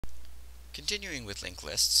Continuing with linked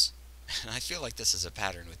lists, and I feel like this is a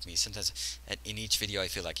pattern with me. Sometimes in each video I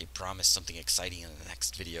feel like I promise something exciting in the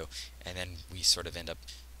next video, and then we sort of end up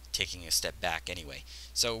taking a step back anyway.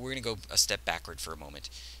 So we're going to go a step backward for a moment.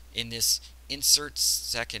 In this insert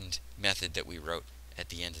second method that we wrote at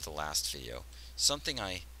the end of the last video, something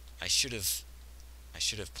I should have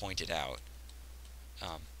pointed out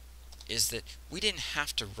is that we didn't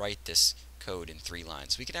have to write this code in 3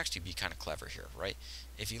 lines. We could actually be kind of clever here, right?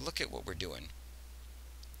 If you look at what we're doing,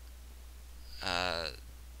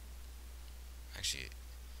 actually,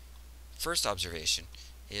 first observation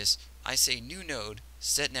is I say new node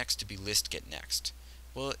set next to be list get next.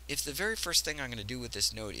 Well, if the very first thing I'm going to do with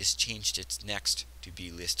this node is change its next to be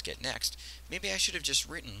list get next, maybe I should have just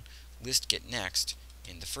written list get next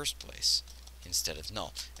in the first place instead of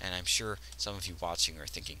null. And I'm sure some of you watching are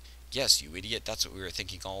thinking, yes, you idiot, that's what we were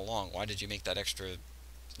thinking all along. Why did you make that extra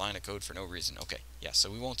line of code for no reason? Okay, yeah, so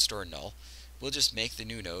we won't store null. We'll just make the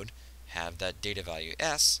new node have that data value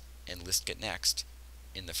s and list get next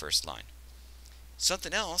in the first line.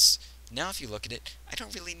 Something else, now if you look at it, I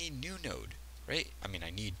don't really need new node, right? I mean,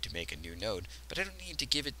 I need to make a new node, but I don't need to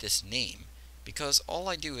give it this name, because all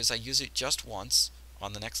I do is I use it just once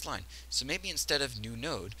on the next line. So maybe instead of new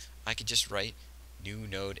node, I could just write new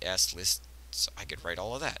node s list. So I could write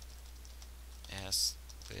all of that. S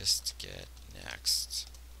list get next.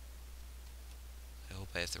 I hope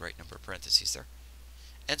I have the right number of parentheses there.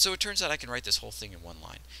 And so it turns out I can write this whole thing in one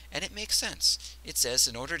line. And it makes sense. It says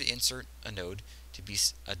in order to insert a node to be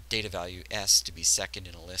a data value s to be second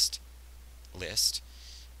in a list,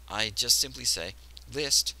 I just simply say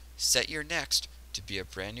list set your next to be a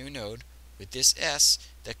brand new node with this s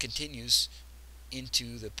that continues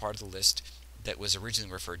into the part of the list that was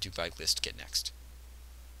originally referred to by list get next.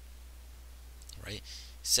 Right?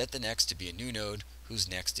 Set the next to be a new node whose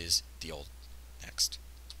next is the old next.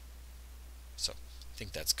 So I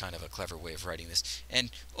think that's kind of a clever way of writing this. And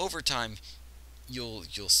over time, you'll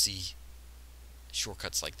see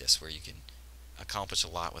shortcuts like this where you can accomplish a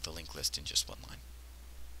lot with a linked list in just one line.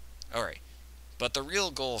 Alright, but the real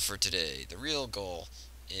goal for today, the real goal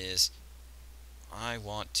is I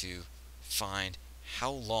want to find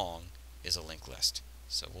how long is a linked list.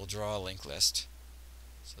 So we'll draw a linked list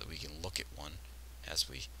so that we can look at one as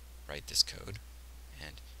we write this code.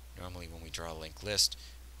 And normally when we draw a linked list,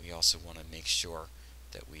 we also want to make sure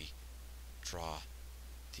that we draw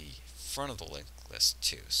the front of the linked list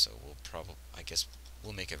too. So I guess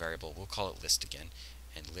we'll make a variable, we'll call it list again,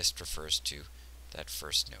 and list refers to that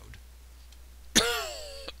first node.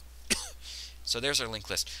 So there's our linked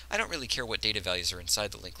list. I don't really care what data values are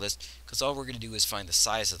inside the linked list, because all we're going to do is find the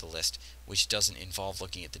size of the list, which doesn't involve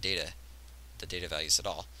looking at the data values at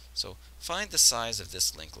all. So find the size of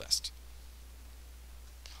this linked list.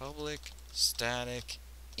 Public static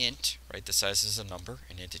int, right? The size is a number,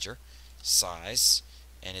 an integer, size,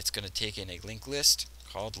 and it's going to take in a linked list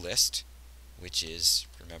called list, which is,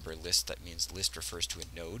 remember, list, that means list refers to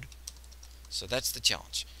a node. So that's the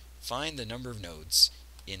challenge. Find the number of nodes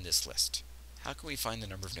in this list. How can we find the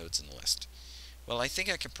number of nodes in the list? Well, I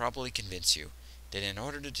think I can probably convince you that in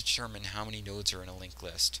order to determine how many nodes are in a linked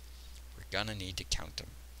list, we're going to need to count them.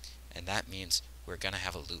 And that means we're going to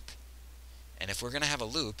have a loop. And if we're going to have a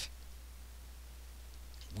loop,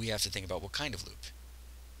 we have to think about what kind of loop.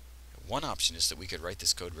 One option is that we could write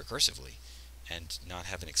this code recursively and not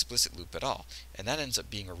have an explicit loop at all. And that ends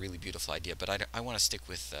up being a really beautiful idea, but I want to stick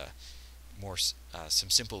with some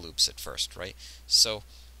simple loops at first, right? So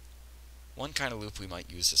one kind of loop we might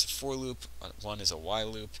use is a for loop, one is a while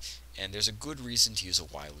loop, and there's a good reason to use a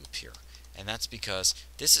while loop here. And that's because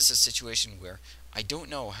this is a situation where I don't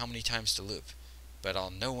know how many times to loop, but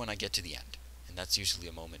I'll know when I get to the end. And that's usually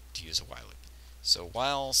a moment to use a while loop. So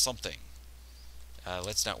while something,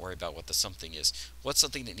 let's not worry about what the something is. What's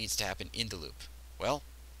something that needs to happen in the loop? Well,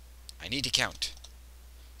 I need to count.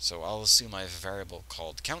 So I'll assume I have a variable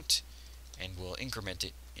called count, and we'll increment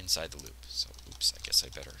it inside the loop. So oops, I guess I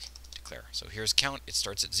better declare. So here's count, it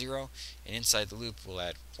starts at 0, and inside the loop we'll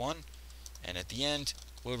add 1, and at the end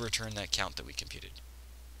we'll return that count that we computed.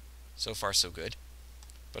 So far so good.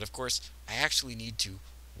 But of course, I actually need to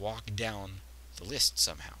walk down the list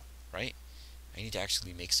somehow, right? I need to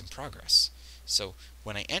actually make some progress. So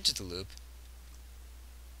when I enter the loop,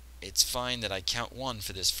 it's fine that I count 1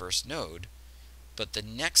 for this first node, but the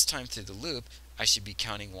next time through the loop, I should be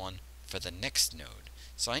counting 1 for the next node.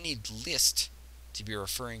 So I need list to be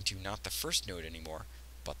referring to not the first node anymore,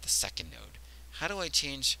 but the second node. How do I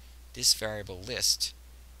change this variable list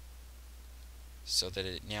so that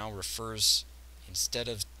it now refers, instead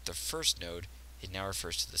of the first node, it now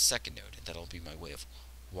refers to the second node, and that'll be my way of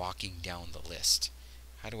walking down the list.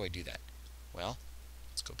 How do I do that? Well,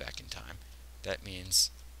 let's go back in time. That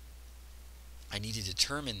means I need to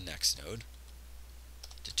determine the next node.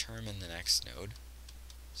 Determine the next node.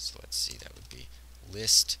 So let's see, that would be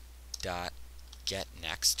list dot get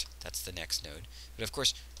next. That's the next node. But of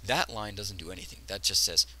course, that line doesn't do anything. That just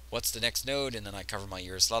says, what's the next node? And then I cover my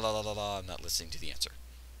ears, la la la la la. I'm not listening to the answer.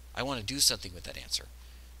 I want to do something with that answer.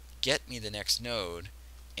 Get me the next node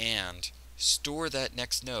and store that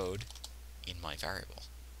next node in my variable.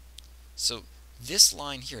 So this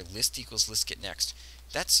line here, list equals list get next,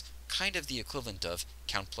 that's kind of the equivalent of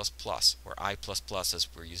count plus plus, or I plus plus as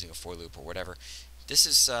we're using a for loop or whatever. This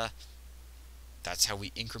is, that's how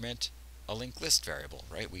we increment a linked list variable,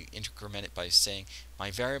 right? We increment it by saying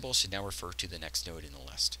my variable should now refer to the next node in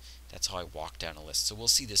the list. That's how I walk down a list. So we'll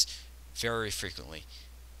see this very frequently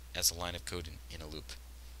as a line of code in a loop.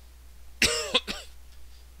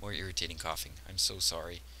 More irritating coughing. I'm so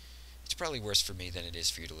sorry. It's probably worse for me than it is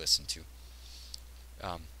for you to listen to.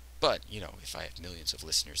 But, you know, if I have millions of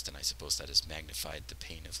listeners, then I suppose that has magnified the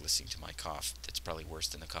pain of listening to my cough. That's probably worse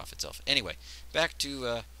than the cough itself. Anyway, back to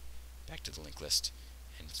the linked list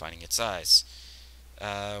and finding its size.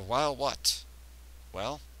 While what?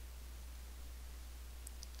 Well,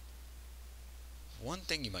 one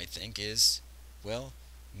thing you might think is, well,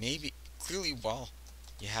 maybe, clearly while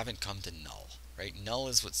you haven't come to null, right? Null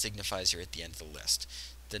is what signifies you're at the end of the list.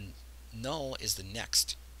 The null is the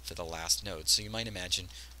next for the last node. So you might imagine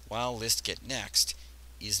while list get next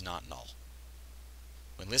is not null.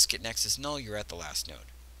 When list get next is null, you're at the last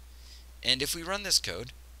node. And if we run this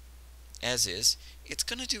code as is, it's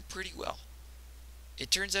going to do pretty well.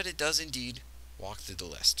 It turns out it does indeed walk through the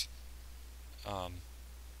list.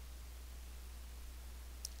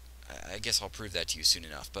 I guess I'll prove that to you soon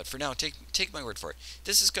enough. But for now, take my word for it.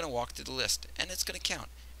 This is going to walk through the list, and it's going to count,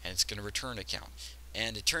 and it's going to return a count.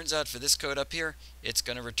 And it turns out for this code up here, it's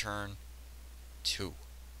going to return 2.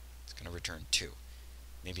 It's going to return 2.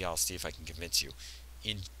 Maybe I'll see if I can convince you.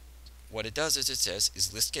 In what it does is it says,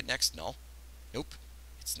 is list get next null? Nope,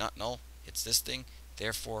 it's not null. It's this thing.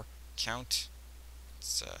 Therefore, count.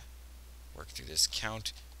 Let's work through this.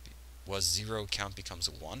 Count was 0. Count becomes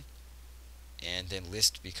a 1. And then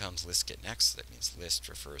list becomes list get next. That means list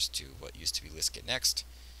refers to what used to be list get next.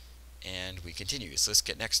 And we continue. Is list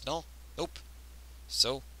get next null? Nope.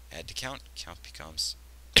 So add to count. Count becomes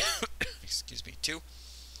excuse me, 2.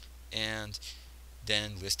 And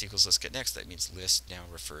then list equals list get next. That means list now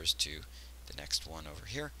refers to the next one over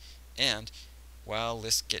here. And while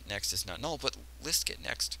list get next is not null, but list get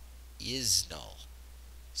next is null.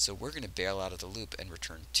 So we're going to bail out of the loop and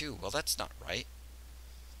return 2. Well, that's not right.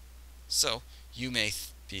 So you may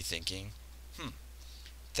be thinking,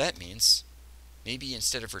 that means maybe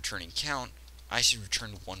instead of returning count, I should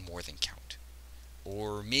return 1 more than count.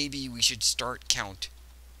 Or maybe we should start count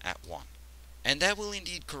at 1. And that will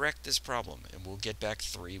indeed correct this problem, and we'll get back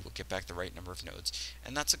 3, we'll get back the right number of nodes.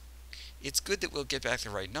 And it's good that we'll get back the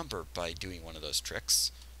right number by doing one of those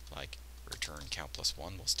tricks, like return count plus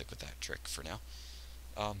 1. We'll stick with that trick for now.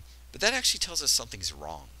 But that actually tells us something's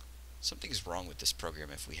wrong. Something's wrong with this program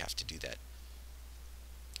if we have to do that.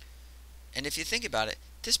 And if you think about it,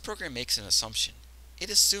 this program makes an assumption. It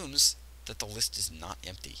assumes that the list is not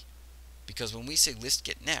empty. Because when we say list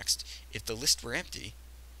get next, if the list were empty,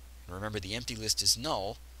 and remember the empty list is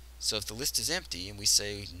null, so if the list is empty and we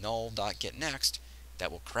say null.getNext,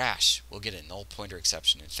 that will crash. We'll get a null pointer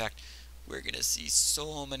exception. In fact, we're going to see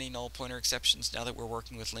so many null pointer exceptions now that we're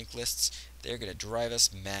working with linked lists. They're going to drive us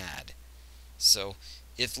mad. So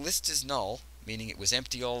if list is null, meaning it was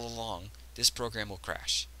empty all along, this program will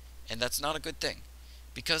crash. And that's not a good thing,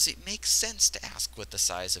 because it makes sense to ask what the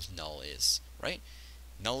size of null is, right?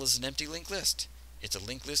 Null is an empty linked list. It's a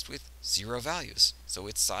linked list with 0 values, so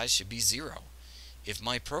its size should be 0. If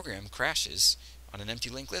my program crashes on an empty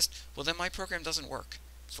linked list, well then my program doesn't work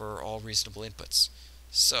for all reasonable inputs.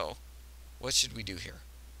 So, what should we do here?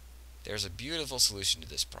 There's a beautiful solution to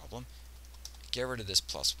this problem. Get rid of this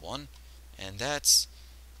plus 1, and that's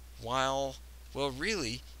well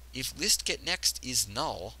really, if list get next is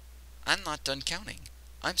null, I'm not done counting.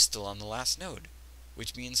 I'm still on the last node,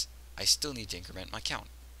 which means I still need to increment my count.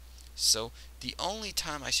 So the only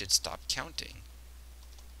time I should stop counting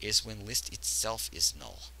is when list itself is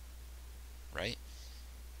null, right?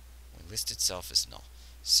 When list itself is null.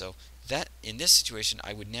 So that in this situation,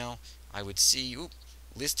 I would see,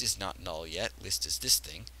 list is not null yet. List is this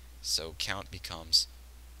thing. So count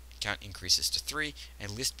increases to 3,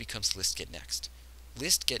 and list becomes list get next.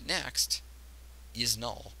 List get next is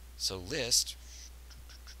null. So list,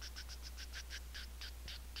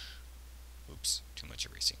 oops, too much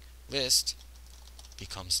erasing. List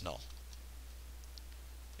becomes null.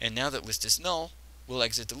 And now that list is null, we'll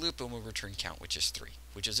exit the loop and we'll return count, which is 3,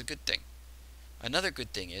 which is a good thing. Another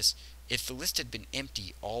good thing is, if the list had been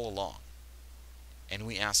empty all along, and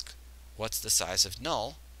we ask, what's the size of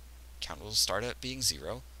null, count will start at being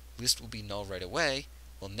 0, list will be null right away,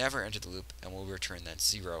 we'll never enter the loop, and we'll return that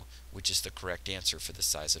 0, which is the correct answer for the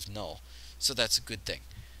size of null. So that's a good thing.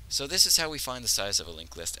 So this is how we find the size of a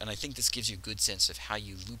linked list, and I think this gives you a good sense of how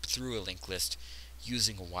you loop through a linked list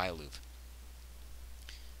using a while loop.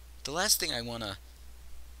 The last thing I want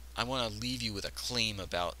to leave you with a claim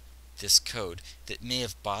about this code that may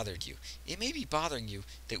have bothered you. It may be bothering you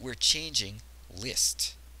that we're changing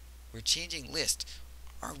list. We're changing list.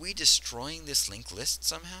 Are we destroying this linked list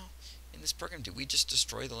somehow in this program? Did we just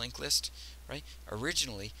destroy the linked list? Right?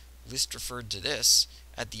 Originally, list referred to this.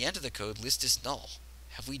 At the end of the code, list is null.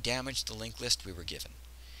 Have we damaged the linked list we were given?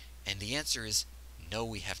 And the answer is no,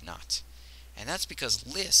 we have not. And that's because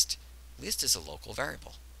list is a local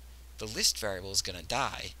variable. The list variable is going to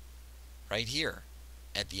die right here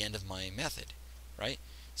at the end of my method, right?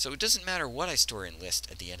 So it doesn't matter what I store in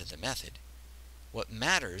list at the end of the method. What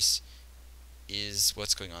matters is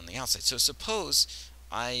what's going on the outside. So suppose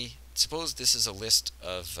this is a list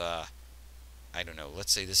of I don't know,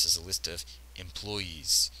 let's say this is a list of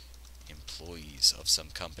employees of some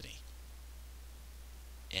company.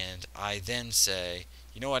 And I then say,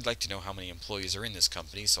 I'd like to know how many employees are in this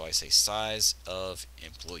company, so I say size of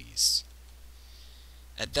employees.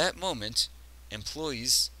 At that moment,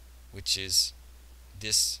 employees, which is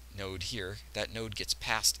this node here, that node gets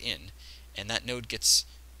passed in, and that node gets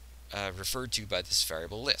referred to by this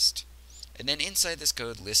variable list. And then inside this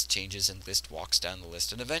code, list changes and list walks down the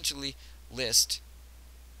list, and eventually list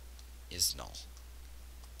is null.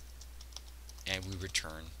 And we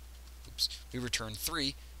return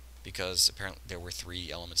 3 because apparently there were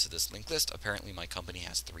 3 elements of this linked list. Apparently my company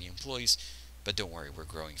has 3 employees, but don't worry, we're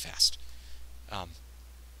growing fast.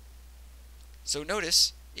 So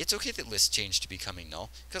notice, it's okay that list changed to becoming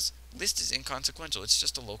null, because list is inconsequential. It's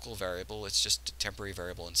just a local variable. It's just a temporary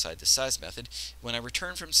variable inside the size method. When I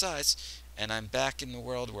return from size, and I'm back in the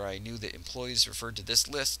world where I knew that employees referred to this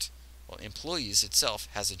list, well, employees itself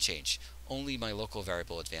hasn't changed. Only my local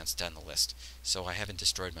variable advanced down the list. So I haven't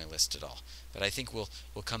destroyed my list at all. But I think we'll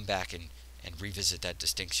come back and revisit that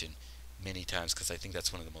distinction many times, because I think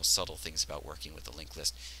that's one of the most subtle things about working with a linked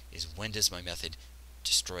list, is when does my method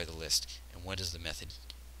destroy the list, and when does the method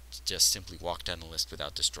just simply walk down the list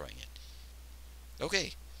without destroying it.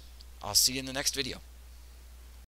 Okay, I'll see you in the next video.